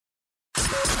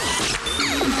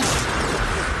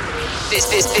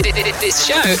This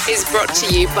show is brought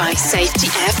to you by Safety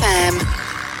FM.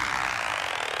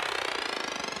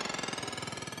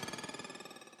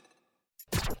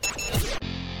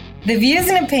 The views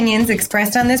and opinions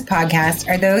expressed on this podcast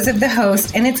are those of the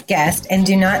host and its guest and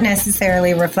do not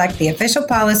necessarily reflect the official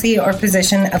policy or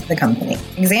position of the company.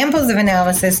 Examples of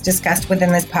analysis discussed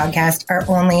within this podcast are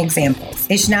only examples.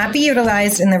 They should not be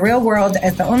utilized in the real world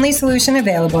as the only solution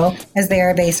available, as they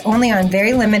are based only on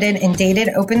very limited and dated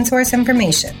open source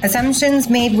information. Assumptions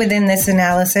made within this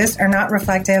analysis are not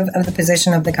reflective of the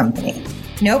position of the company.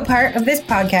 No part of this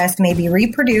podcast may be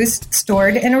reproduced,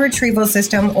 stored in a retrieval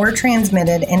system, or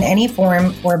transmitted in any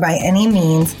form or by any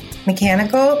means,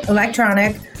 mechanical,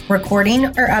 electronic, recording,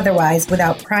 or otherwise,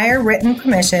 without prior written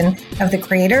permission of the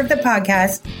creator of the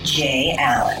podcast, Jay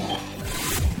Allen.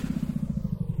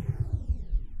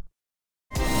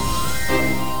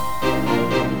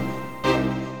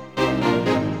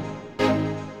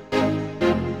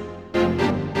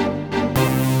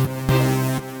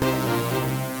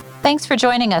 Thanks for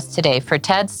joining us today for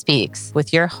TED Speaks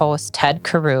with your host, Ted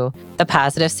Carew, the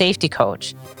Positive Safety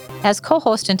Coach. As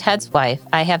co-host and Ted's wife,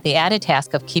 I have the added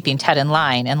task of keeping Ted in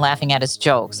line and laughing at his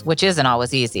jokes, which isn't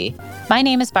always easy. My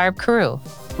name is Barb Carew.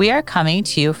 We are coming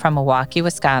to you from Milwaukee,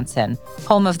 Wisconsin,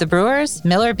 home of the Brewers,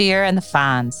 Miller Beer, and the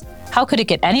Fonz. How could it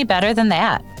get any better than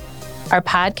that? Our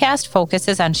podcast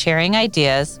focuses on sharing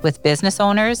ideas with business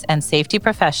owners and safety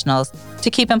professionals to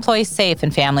keep employees safe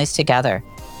and families together.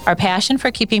 Our passion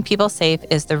for keeping people safe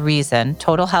is the reason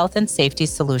Total Health and Safety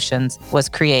Solutions was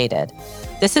created.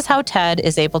 This is how Ted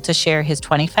is able to share his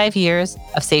 25 years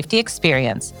of safety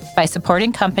experience by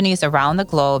supporting companies around the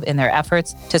globe in their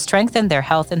efforts to strengthen their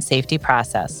health and safety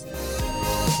process.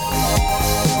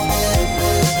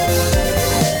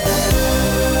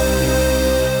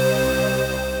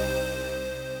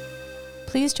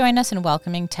 Please join us in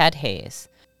welcoming Ted Hayes.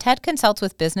 TED consults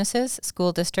with businesses,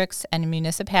 school districts, and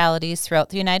municipalities throughout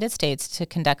the United States to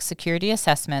conduct security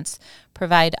assessments,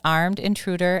 provide armed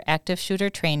intruder, active shooter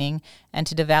training, and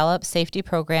to develop safety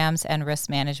programs and risk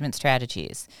management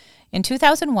strategies. In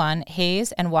 2001,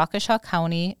 Hayes and Waukesha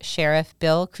County Sheriff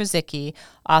Bill Krasicki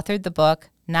authored the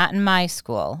book Not in My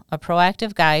School, A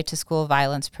Proactive Guide to School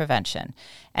Violence Prevention.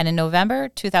 And in November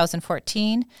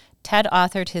 2014, TED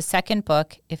authored his second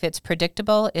book, If It's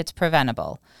Predictable, It's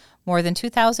Preventable. More than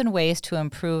 2,000 ways to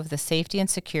improve the safety and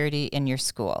security in your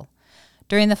school.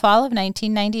 During the fall of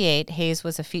 1998, Hayes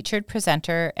was a featured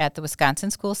presenter at the Wisconsin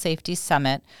School Safety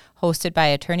Summit, hosted by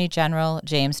Attorney General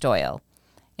James Doyle.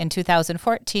 In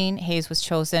 2014, Hayes was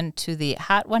chosen to the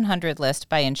Hot 100 list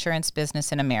by Insurance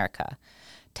Business in America.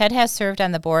 Ted has served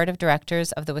on the board of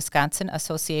directors of the Wisconsin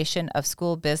Association of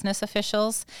School Business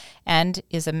Officials and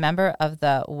is a member of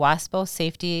the WASPO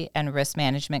Safety and Risk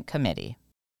Management Committee.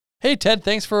 Hey, Ted,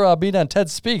 thanks for being on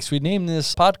TED Speaks. We named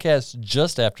this podcast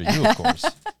just after you, of course.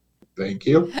 Thank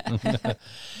you.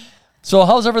 So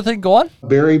how's everything going?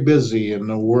 Very busy in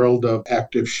the world of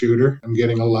active shooter. I'm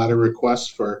getting a lot of requests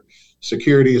for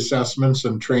security assessments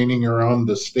and training around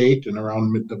the state and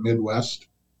around the Midwest.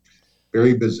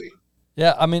 Very busy.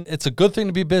 Yeah, I mean, it's a good thing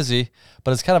to be busy,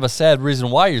 but it's kind of a sad reason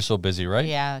why you're so busy, right?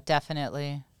 Yeah,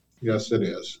 definitely. Yes, it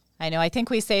is. I know. I think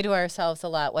we say to ourselves a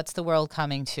lot, what's the world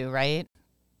coming to, right?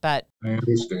 But I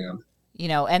understand. You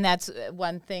know, and that's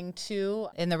one thing, too,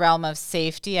 in the realm of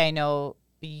safety. I know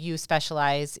you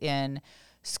specialize in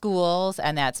schools,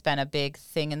 and that's been a big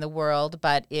thing in the world,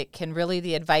 but it can really,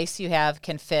 the advice you have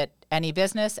can fit any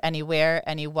business, anywhere,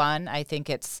 anyone. I think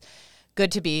it's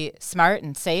good to be smart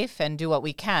and safe and do what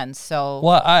we can. So,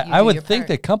 well, I would think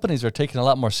that companies are taking a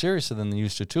lot more seriously than they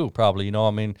used to, too, probably. You know,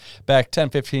 I mean, back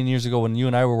 10, 15 years ago when you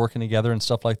and I were working together and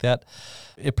stuff like that,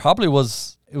 it probably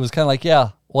was, it was kind of like, yeah,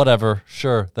 whatever,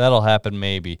 sure, that'll happen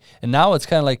maybe. And now it's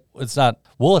kind of like, it's not,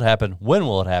 will it happen? When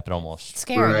will it happen almost? It's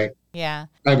scary. Right. Yeah.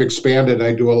 I've expanded.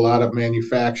 I do a lot of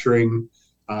manufacturing,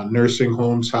 nursing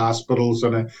homes, hospitals,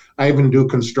 and I even do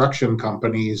construction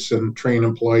companies and train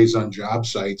employees on job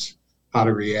sites how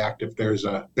to react if there's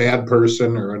a bad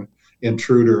person or an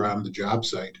intruder on the job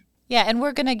site. Yeah, and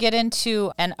we're going to get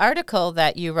into an article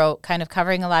that you wrote kind of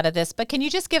covering a lot of this, but can you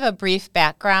just give a brief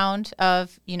background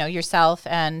of, you know, yourself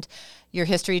and your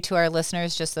history to our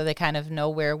listeners just so they kind of know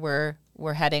where we're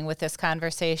heading with this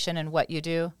conversation and what you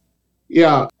do?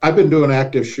 Yeah, I've been doing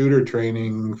active shooter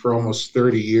training for almost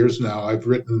 30 years now. I've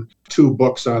written 2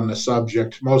 books on the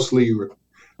subject, mostly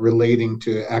relating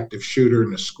to active shooter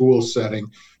in a school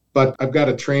setting. But I've got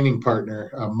a training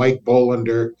partner, Mike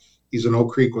Bolander. He's an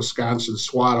Oak Creek, Wisconsin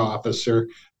SWAT officer.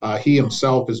 He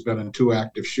himself has been in 2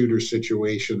 active shooter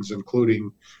situations,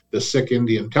 including the Sikh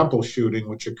Indian Temple shooting,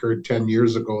 which occurred 10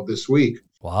 years ago this week.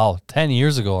 Wow, 10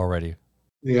 years ago already.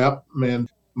 Yep, man.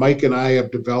 Mike and I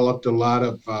have developed a lot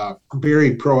of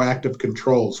very proactive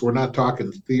controls. We're not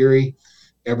talking theory.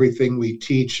 Everything we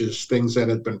teach is things that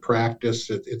have been practiced.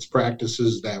 It's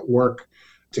practices that work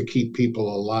to keep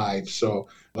people alive. So,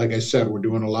 like I said, we're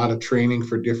doing a lot of training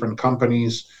for different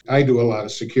companies. I do a lot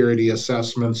of security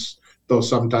assessments, though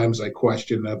sometimes I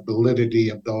question the validity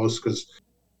of those because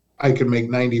I can make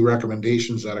 90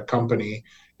 recommendations at a company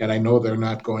and I know they're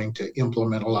not going to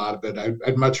implement a lot of it.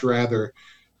 I'd much rather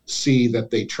see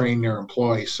that they train their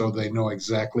employees so they know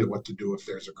exactly what to do if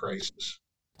there's a crisis.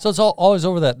 So it's always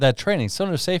over that training,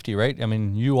 similar to safety, right? I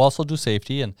mean, you also do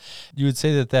safety, and you would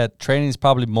say that training is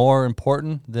probably more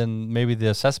important than maybe the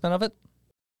assessment of it?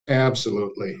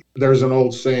 Absolutely. There's an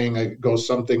old saying, it goes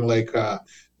something like,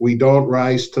 we don't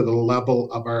rise to the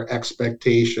level of our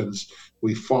expectations.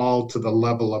 We fall to the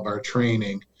level of our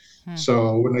training.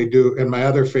 So when I do, and my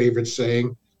other favorite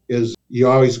saying is, you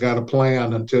always got a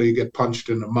plan until you get punched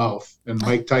in the mouth. And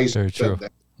Mike Tyson said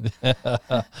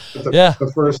that. Yeah.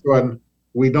 The first one,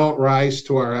 we don't rise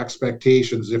to our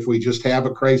expectations. If we just have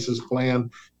a crisis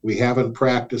plan, we haven't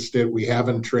practiced it, we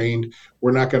haven't trained,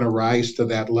 we're not going to rise to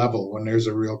that level. When there's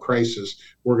a real crisis,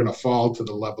 we're going to fall to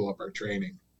the level of our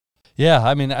training. Yeah,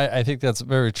 I mean, I think that's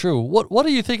very true. What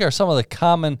do you think are some of the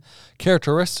common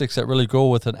characteristics that really go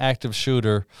with an active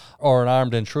shooter or an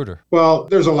armed intruder? Well,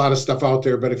 there's a lot of stuff out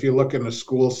there, but if you look in a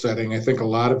school setting, I think a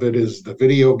lot of it is the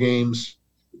video games,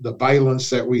 the violence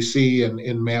that we see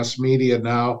in mass media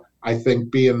now. I think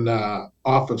being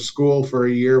off of school for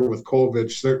a year with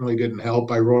COVID certainly didn't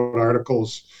help. I wrote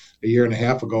articles a year and a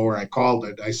half ago where I called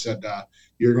it. I said,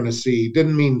 you're going to see,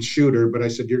 didn't mean shooter, but I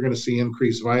said, you're going to see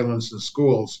increased violence in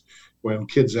schools when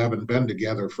kids haven't been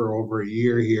together for over a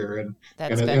year here. And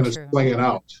it's playing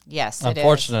out. Yes,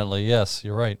 Unfortunately, yes,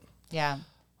 you're right. Yeah.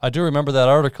 I do remember that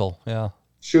article, yeah.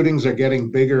 Shootings are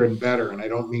getting bigger and better, and I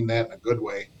don't mean that in a good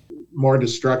way. More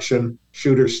destruction.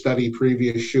 Shooters study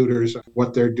previous shooters,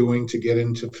 what they're doing to get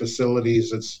into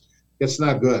facilities. It's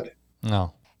not good.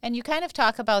 No. And you kind of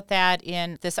talk about that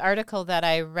in this article that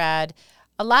I read.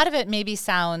 A lot of it maybe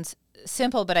sounds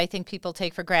simple, but I think people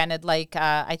take for granted. Like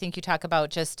I think you talk about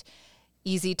just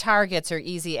easy targets or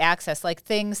easy access, like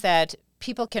things that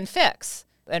people can fix.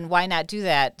 And why not do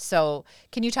that? So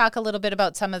can you talk a little bit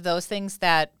about some of those things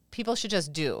that people should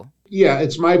just do? Yeah,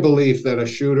 it's my belief that a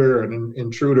shooter and an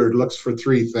intruder looks for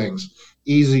three things.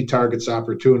 Easy targets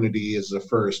opportunity is the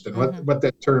first. And what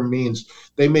that term means,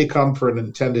 they may come for an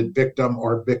intended victim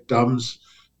or victims,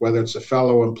 whether it's a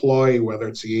fellow employee, whether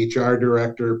it's the HR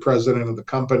director, president of the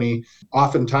company.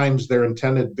 Oftentimes their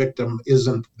intended victim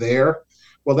isn't there.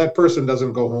 Well, that person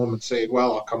doesn't go home and say,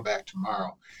 well, I'll come back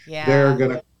tomorrow. Yeah. They're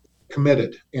going to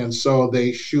committed. And so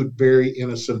they shoot very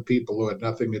innocent people who had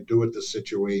nothing to do with the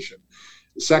situation.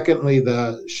 Secondly,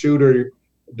 the shooter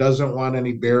doesn't want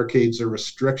any barricades or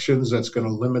restrictions that's going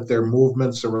to limit their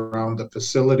movements around the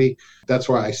facility. That's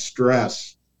why I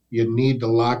stress you need to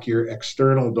lock your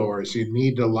external doors. You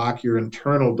need to lock your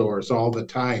internal doors all the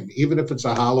time, even if it's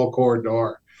a hollow core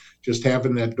door. Just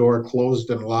having that door closed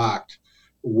and locked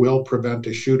will prevent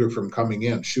a shooter from coming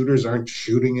in. Shooters aren't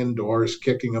shooting indoors,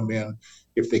 kicking them in.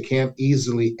 If they can't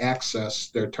easily access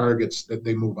their targets, that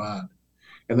they move on.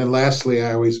 And then lastly,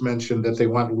 I always mention that they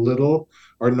want little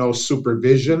or no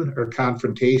supervision or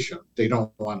confrontation. They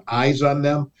don't want eyes on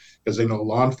them because they know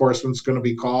law enforcement's going to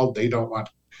be called. They don't want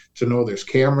to know there's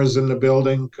cameras in the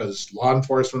building because law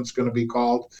enforcement's going to be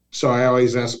called. So I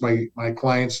always ask my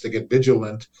clients to get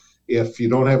vigilant. If you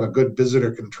don't have a good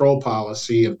visitor control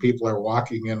policy and people are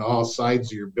walking in all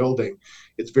sides of your building,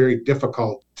 it's very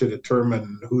difficult to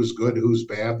determine who's good, who's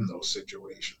bad in those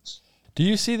situations. Do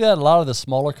you see that a lot of the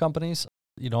smaller companies,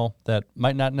 that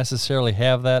might not necessarily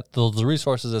have those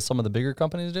resources that some of the bigger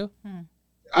companies do?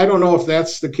 I don't know if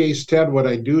that's the case, Ted. What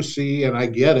I do see, and I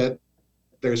get it,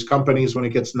 there's companies when it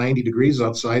gets 90 degrees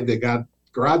outside, they got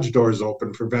garage doors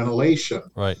open for ventilation.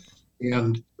 Right.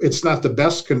 And it's not the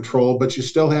best control, but you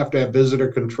still have to have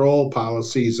visitor control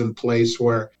policies in place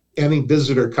where any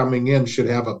visitor coming in should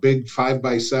have a big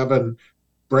 5x7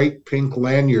 bright pink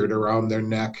lanyard around their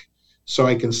neck so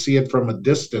I can see it from a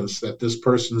distance that this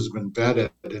person's been vetted.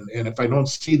 And if I don't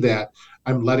see that,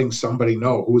 I'm letting somebody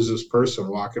know who's this person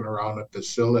walking around a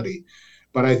facility.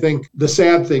 But I think the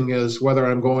sad thing is whether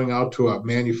I'm going out to a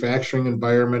manufacturing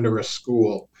environment or a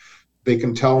school, they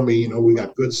can tell me, we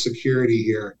got good security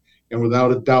here. And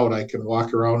without a doubt, I can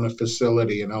walk around a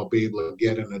facility and I'll be able to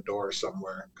get in a door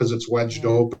somewhere because it's wedged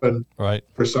open. Right.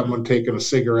 For someone taking a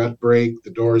cigarette break,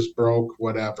 the door's broke,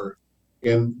 whatever.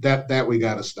 And that we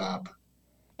got to stop.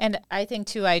 And I think,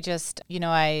 too,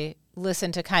 I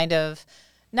listen to kind of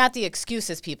not the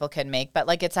excuses people can make, but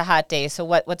like it's a hot day, so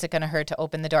what's it going to hurt to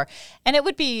open the door? And it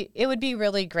would be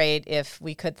really great if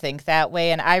we could think that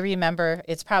way. And I remember,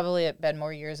 it's probably been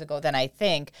more years ago than I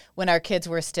think, when our kids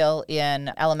were still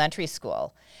in elementary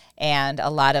school. And a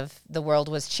lot of the world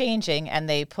was changing, and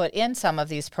they put in some of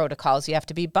these protocols. You have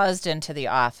to be buzzed into the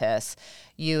office.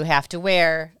 You have to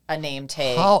wear a name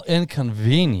tag. How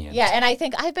inconvenient. Yeah, and I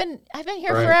think I've been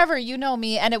here forever. You know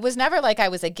me, and it was never like I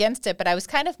was against it, but I was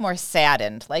kind of more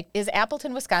saddened. Like, is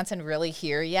Appleton, Wisconsin really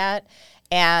here yet?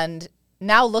 And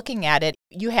now looking at it,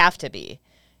 you have to be.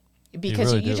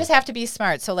 Because you just have to be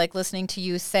smart. So like listening to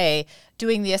you say,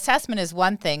 doing the assessment is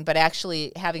one thing, but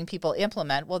actually having people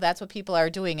implement, well, that's what people are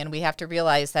doing. And we have to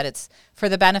realize that it's for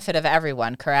the benefit of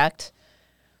everyone, correct?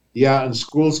 Yeah, and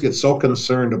schools get so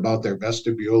concerned about their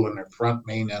vestibule and their front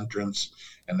main entrance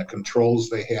and the controls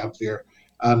they have there.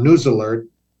 News alert,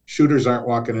 shooters aren't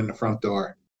walking in the front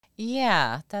door.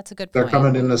 Yeah, that's a good point. They're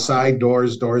coming in the side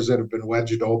doors that have been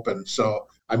wedged open. So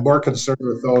I'm more concerned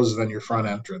with those than your front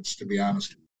entrance, to be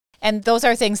honest. And those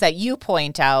are things that you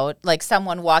point out, like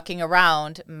someone walking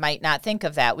around might not think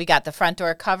of that. We got the front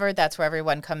door covered, that's where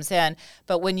everyone comes in.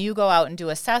 But when you go out and do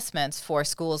assessments for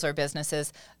schools or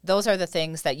businesses, those are the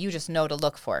things that you just know to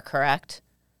look for, correct?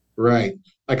 Right.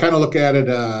 I kind of look at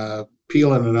it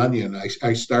peeling an onion.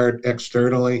 I start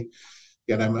externally,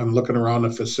 and I'm looking around the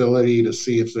facility to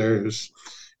see if there's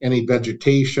any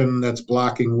vegetation that's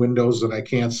blocking windows that I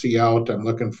can't see out. I'm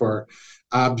looking for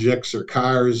objects or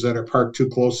cars that are parked too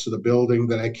close to the building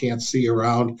that I can't see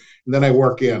around. And then I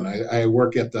work in. I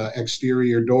work at the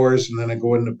exterior doors, and then I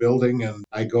go in the building, and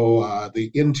I go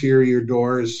the interior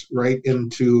doors right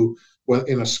into, well,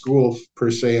 in a school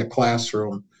per se, a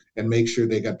classroom, and make sure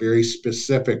they got very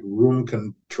specific room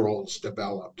controls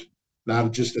developed,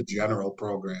 not just a general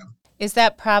program. Is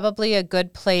that probably a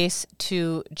good place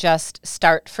to just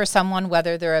start for someone,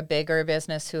 whether they're a bigger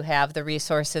business who have the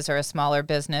resources or a smaller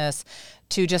business,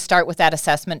 to just start with that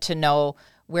assessment to know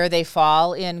where they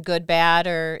fall in good, bad,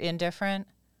 or indifferent?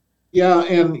 Yeah,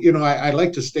 and I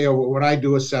like to stay over when I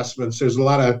do assessments. There's a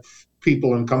lot of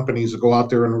people and companies that go out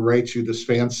there and write you this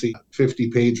fancy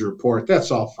 50-page report.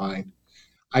 That's all fine.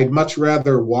 I'd much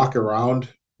rather walk around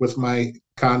with my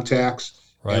contacts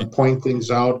and point things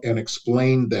out and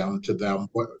explain them to them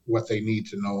what they need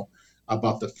to know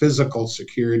about the physical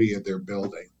security of their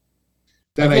building.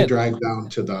 Then I drive down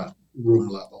to the room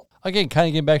level. Again, kind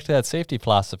of getting back to that safety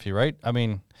philosophy, right? I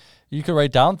mean, you can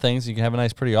write down things, you can have a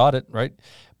nice, pretty audit, right?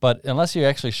 But unless you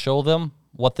actually show them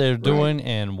what they're doing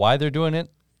and why they're doing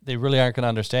it, they really aren't going to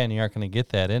understand. You aren't going to get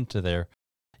that into there.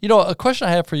 A question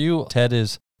I have for you, Ted,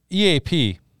 is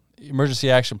EAP, Emergency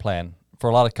Action Plan, for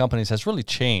a lot of companies has really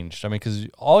changed. I mean, because you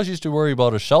always used to worry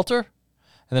about a shelter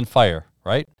and then fire,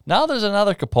 right? Now there's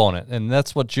another component, and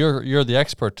that's what you're the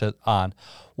expert on.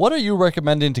 What are you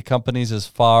recommending to companies as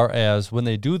far as when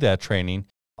they do that training,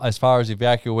 as far as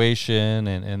evacuation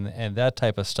and that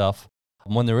type of stuff,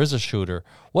 when there is a shooter?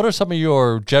 What are some of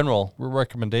your general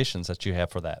recommendations that you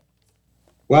have for that?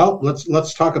 Well,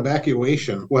 let's talk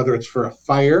evacuation, whether it's for a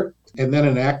fire and then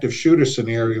an active shooter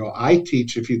scenario. I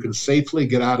teach if you can safely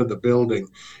get out of the building,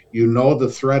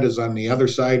 the threat is on the other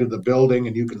side of the building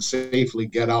and you can safely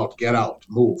get out,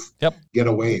 move, get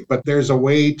away. But there's a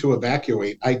way to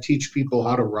evacuate. I teach people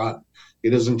how to run.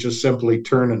 It isn't just simply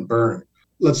turn and burn.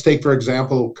 Let's take, for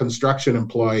example, construction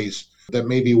employees that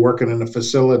may be working in a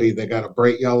facility. They got a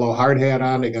bright yellow hard hat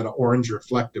on, they got an orange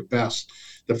reflective vest.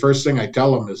 The first thing I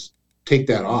tell them is, take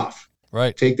that off.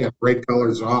 Right. Take that bright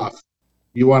colors off.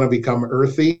 You want to become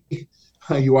earthy.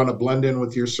 You want to blend in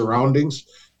with your surroundings.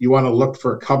 You want to look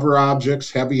for cover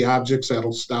objects, heavy objects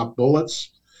that'll stop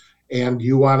bullets. And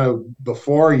you want to,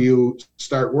 before you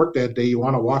start work that day, you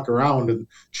want to walk around and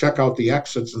check out the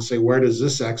exits and say, where does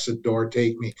this exit door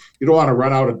take me? You don't want to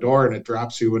run out a door and it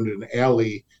drops you into an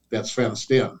alley that's fenced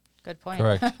in. Good point.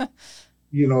 Correct.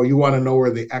 You want to know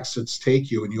where the exits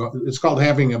take you. And it's called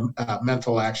having a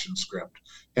mental action script,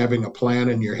 having a plan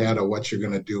in your head of what you're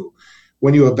going to do.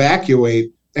 When you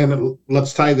evacuate, and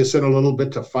let's tie this in a little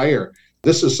bit to fire.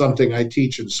 This is something I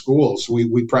teach in schools.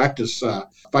 We practice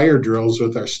fire drills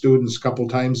with our students a couple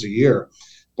times a year.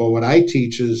 But what I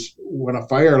teach is when a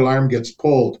fire alarm gets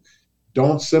pulled,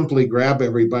 don't simply grab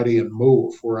everybody and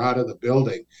move. We're out of the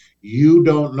building. You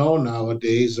don't know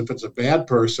nowadays if it's a bad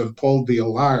person pulled the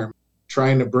alarm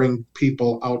trying to bring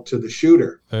people out to the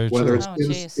shooter, whether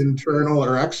it's internal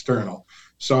or external.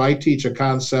 So I teach a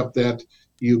concept that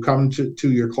you come to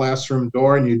your classroom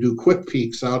door and you do quick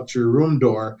peeks out your room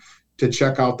door to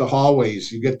check out the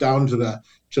hallways. You get down to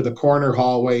the corner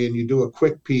hallway and you do a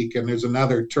quick peek. And there's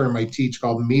another term I teach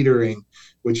called metering,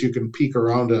 which you can peek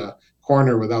around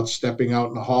corner without stepping out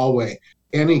in the hallway.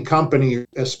 Any company,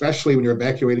 especially when you're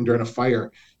evacuating during a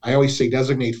fire, I always say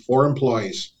designate 4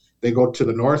 employees. They go to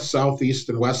the north, south, east,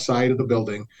 and west side of the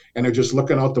building, and they're just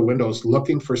looking out the windows,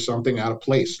 looking for something out of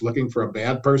place, looking for a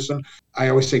bad person. I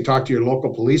always say talk to your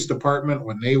local police department.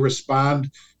 When they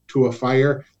respond to a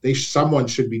fire, someone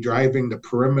should be driving the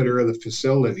perimeter of the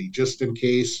facility just in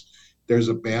case there's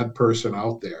a bad person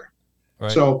out there.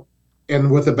 Right. So,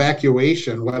 and with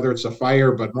evacuation, whether it's a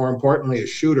fire, but more importantly, a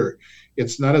shooter,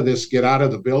 it's none of this get out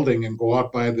of the building and go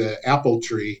out by the apple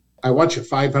tree. I want you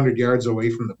 500 yards away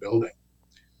from the building.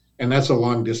 And that's a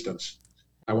long distance.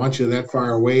 I want you that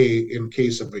far away in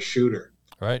case of a shooter.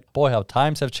 Right. Boy, how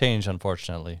times have changed,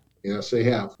 unfortunately. Yes, they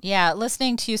have. Yeah,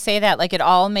 listening to you say that, like, it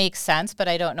all makes sense, but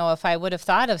I don't know if I would have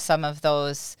thought of some of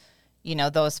those,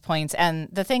 those points. And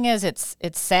the thing is, it's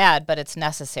sad, but it's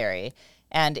necessary.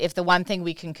 And if the one thing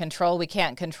we can control, we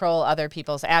can't control other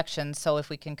people's actions. So if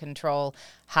we can control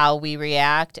how we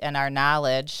react and our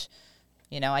knowledge,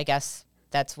 I guess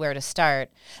that's where to start.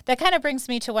 That kind of brings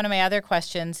me to one of my other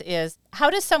questions is, how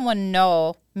does someone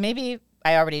know, maybe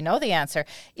I already know the answer,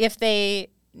 if they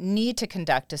need to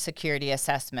conduct a security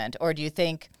assessment, or do you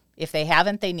think if they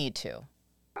haven't, they need to?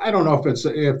 I don't know if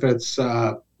it's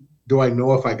do I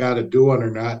know if I got to do one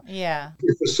or not? Yeah.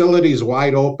 Your facility is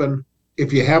wide open.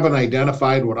 If you haven't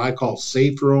identified what I call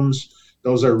safe rooms,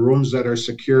 those are rooms that are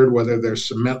secured, whether they're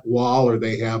cement wall or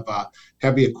they have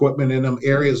heavy equipment in them,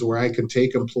 areas where I can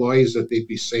take employees that they'd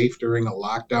be safe during a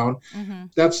lockdown. Mm-hmm.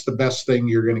 That's the best thing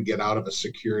you're going to get out of a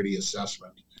security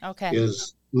assessment. Okay.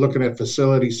 Is looking at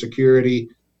facility security,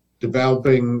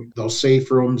 developing those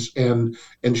safe rooms, and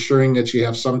ensuring that you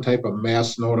have some type of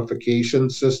mass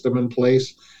notification system in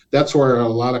place. That's where a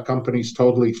lot of companies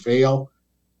totally fail.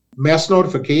 Mass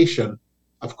notification,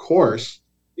 of course,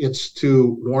 it's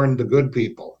to warn the good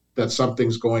people that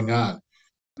something's going on.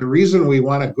 The reason we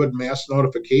want a good mass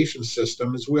notification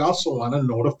system is we also want to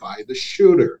notify the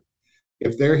shooter.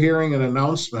 If they're hearing an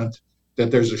announcement that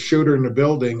there's a shooter in the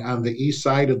building on the east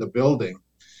side of the building,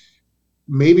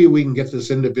 maybe we can get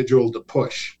this individual to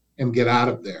push and get out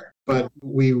of there. But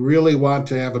we really want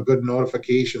to have a good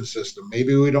notification system.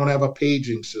 Maybe we don't have a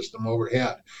paging system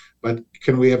overhead, but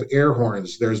can we have air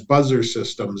horns? There's buzzer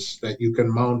systems that you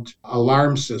can mount,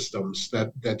 alarm systems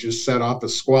that just set off a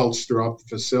squelch throughout the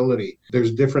facility.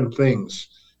 There's different things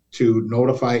to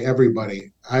notify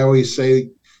everybody. I always say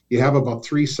you have about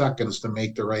 3 seconds to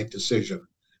make the right decision.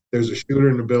 There's a shooter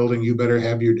in the building, you better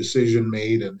have your decision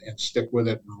made and stick with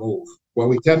it and move. What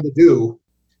we tend to do,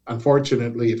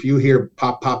 unfortunately, if you hear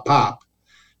pop, pop, pop,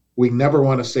 we never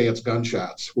want to say it's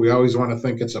gunshots. We always want to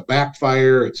think it's a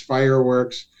backfire, it's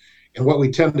fireworks. And what we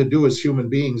tend to do as human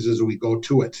beings is we go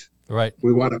to it. Right.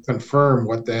 We want to confirm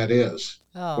what that is.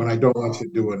 Oh. When I don't want you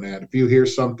doing that. If you hear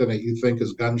something that you think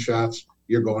is gunshots,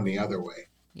 you're going the other way.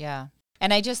 Yeah.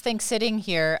 And I just think sitting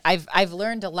here, I've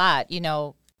learned a lot.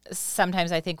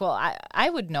 Sometimes I think, well, I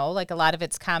would know, like, a lot of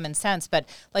it's common sense. But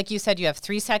like you said, you have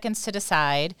 3 seconds to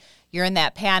decide. You're in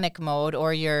that panic mode,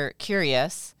 or you're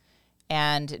curious.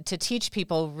 And to teach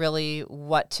people really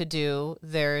what to do,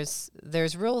 there's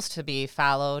rules to be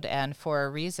followed, and for a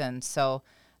reason. So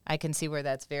I can see where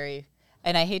that's very,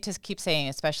 and I hate to keep saying,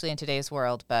 especially in today's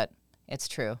world, but it's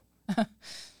true.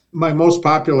 My most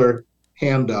popular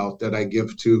handout that I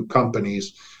give to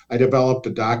companies, I developed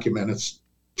a document. It's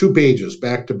 2 pages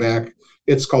back to back.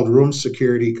 It's called Room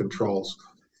Security Controls.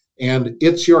 And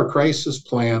it's your crisis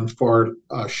plan for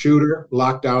a shooter,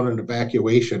 lockdown, and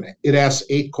evacuation. It asks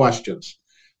 8 questions.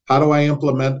 How do I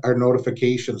implement our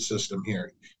notification system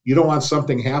here? You don't want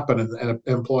something happen and an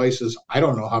employee says, I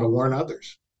don't know how to warn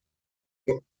others.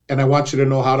 And I want you to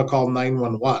know how to call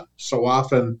 911. So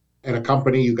often at a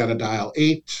company, you got to dial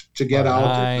 8 to get out,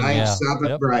 or 97,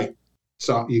 Yep. Right.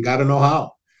 So you got to know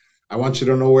how. I want you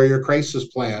to know where your crisis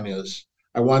plan is.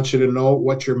 I want you to know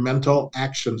what your mental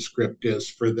action script is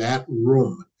for that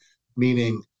room,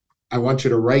 meaning I want you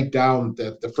to write down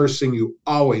that the first thing you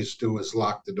always do is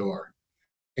lock the door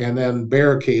and then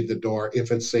barricade the door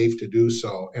if it's safe to do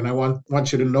so. And I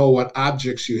want you to know what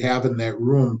objects you have in that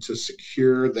room to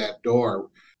secure that door.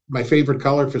 My favorite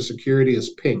color for security is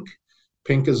pink.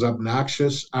 Pink is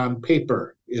obnoxious on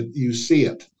paper. You see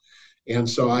it. And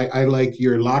so I like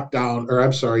your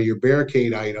your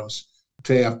barricade items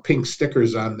to have pink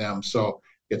stickers on them. So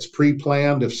it's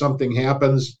pre-planned. If something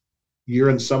happens,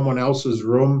 you're in someone else's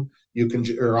room,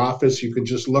 or office, you can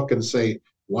just look and say,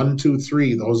 1, 2,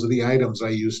 3, those are the items I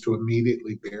use to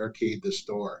immediately barricade this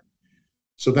door.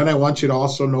 So then I want you to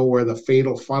also know where the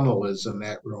fatal funnel is in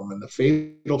that room. And the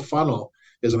fatal funnel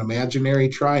is an imaginary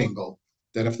triangle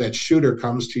that if that shooter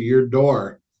comes to your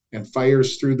door, and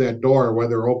fires through that door,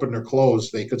 whether open or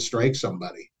closed, they could strike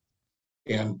somebody.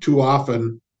 And too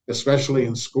often, especially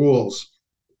in schools,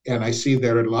 and I see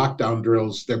their lockdown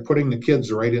drills, they're putting the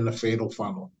kids right in the fatal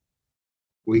funnel.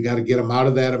 We got to get them out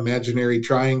of that imaginary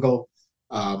triangle,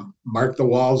 mark the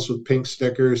walls with pink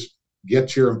stickers,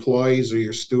 get your employees or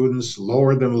your students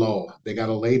lower than low. They got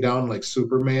to lay down like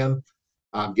Superman.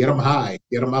 Get them high,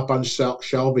 get them up on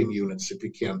shelving units if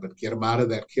you can, but get them out of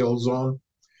that kill zone.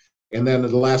 And then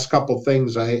the last couple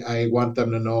things I want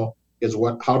them to know is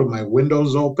how do my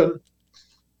windows open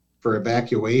for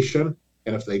evacuation?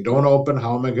 And if they don't open,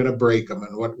 how am I going to break them?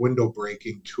 And what window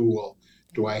breaking tool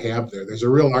do I have there? There's a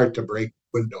real art to break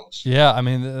windows. Yeah, I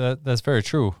mean, that's very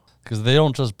true, because they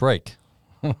don't just break.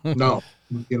 No.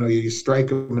 You strike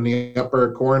them in the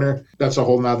upper corner. That's a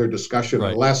whole nother discussion.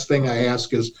 Right. The last thing I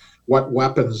ask is, what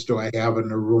weapons do I have in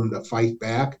the room to fight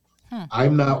back?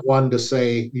 I'm not one to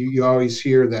say, you always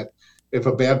hear that if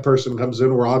a bad person comes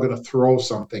in, we're all going to throw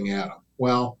something at them.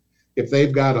 Well, if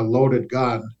they've got a loaded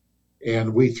gun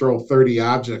and we throw 30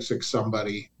 objects at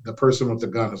somebody, the person with the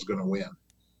gun is going to win.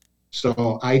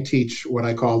 So I teach what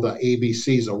I call the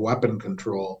ABCs of weapon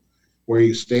control, where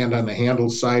you stand on the handle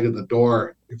side of the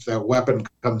door. If that weapon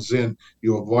comes in,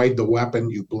 you avoid the weapon,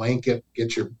 you blanket,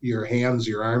 get your hands,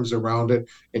 your arms around it,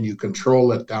 and you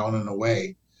control it down and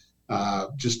away.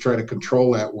 Just try to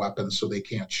control that weapon so they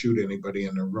can't shoot anybody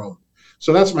in the room.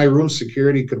 So that's my room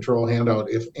security control handout.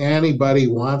 If anybody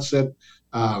wants it,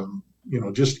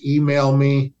 just email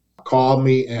me, call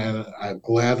me, and I'll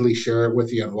gladly share it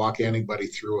with you and walk anybody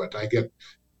through it. I get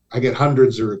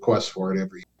hundreds of requests for it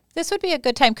every year. This would be a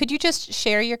good time. Could you just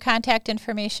share your contact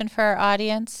information for our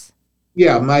audience?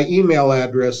 Yeah, my email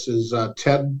address is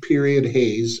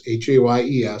Ted.Hayes,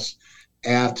 Hayes,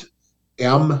 at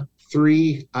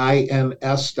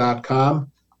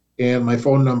m3ins.com. And my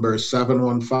phone number is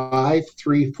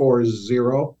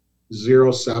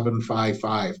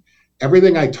 715-340-0755.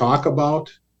 Everything I talk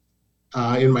about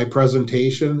in my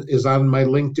presentation is on my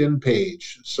LinkedIn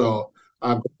page. So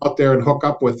go out there and hook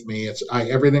up with me.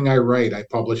 Everything I write, I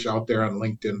publish out there on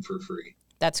LinkedIn for free.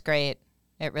 That's great.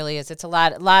 It really is. It's a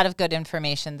lot of good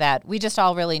information that we just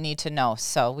all really need to know.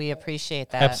 So we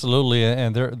appreciate that. Absolutely.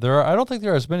 And there are, I don't think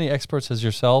there are as many experts as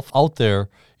yourself out there,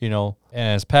 and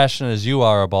as passionate as you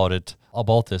are about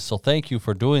this. So thank you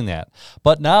for doing that.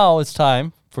 But now it's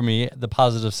time for me, the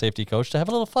positive safety coach, to have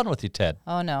a little fun with you, Ted.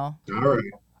 Oh, no. All right.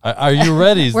 Are you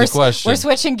ready is the question. We're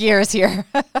switching gears here.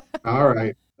 All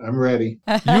right. I'm ready.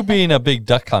 You being a big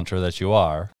duck hunter that you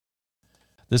are,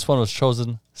 this one was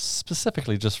chosen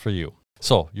specifically just for you.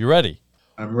 So, you ready?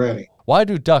 I'm ready. Why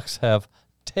do ducks have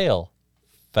tail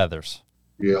feathers?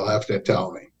 You'll have to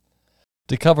tell me.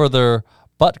 To cover their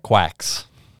butt quacks.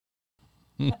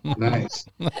 Nice.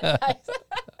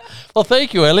 Well,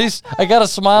 thank you. At least I got a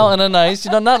smile and a nice,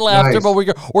 not laughter, Nice. but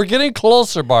we're getting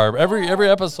closer, Barb. Every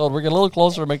episode, we're getting a little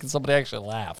closer to making somebody actually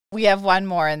laugh. We have one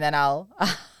more, and then I'll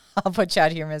put you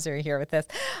out of your misery here with this.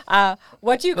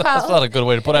 What do you call... That's not a good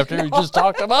way to put after you just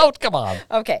talked about. Come on.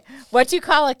 Okay. What do you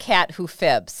call a cat who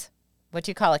fibs? What do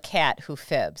you call a cat who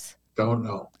fibs? Don't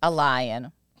know. A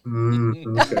lion.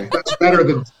 Okay. That's better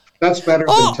than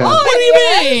Ted. What do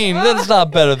you mean? That's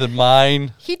not better than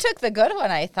mine. He took the good one,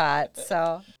 I thought.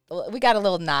 So we got a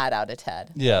little nod out of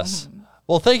Ted. Yes.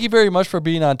 Well, thank you very much for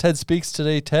being on Ted Speaks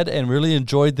today, Ted, and really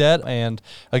enjoyed that. And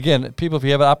again, people, if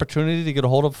you have an opportunity to get a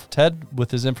hold of Ted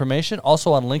with his information,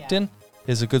 also on LinkedIn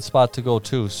is a good spot to go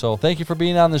too. So thank you for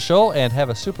being on the show, and have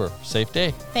a super safe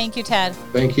day. Thank you, Ted.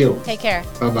 Thank you. Take care.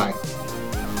 Bye-bye.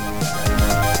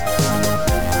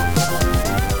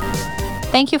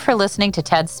 Thank you for listening to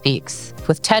Ted Speaks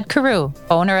with Ted Carew,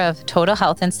 owner of Total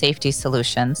Health and Safety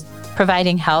Solutions,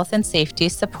 providing health and safety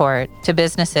support to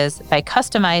businesses by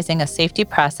customizing a safety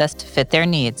process to fit their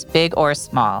needs, big or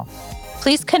small.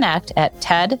 Please connect at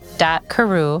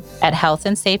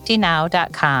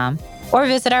ted.carew@healthandsafetynow.com or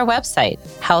visit our website,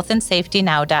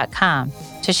 healthandsafetynow.com,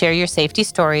 to share your safety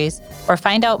stories or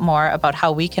find out more about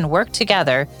how we can work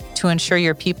together to ensure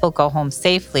your people go home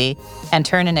safely and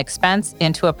turn an expense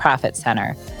into a profit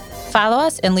center. Follow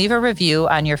us and leave a review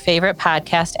on your favorite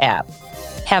podcast app.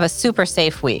 Have a super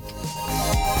safe week.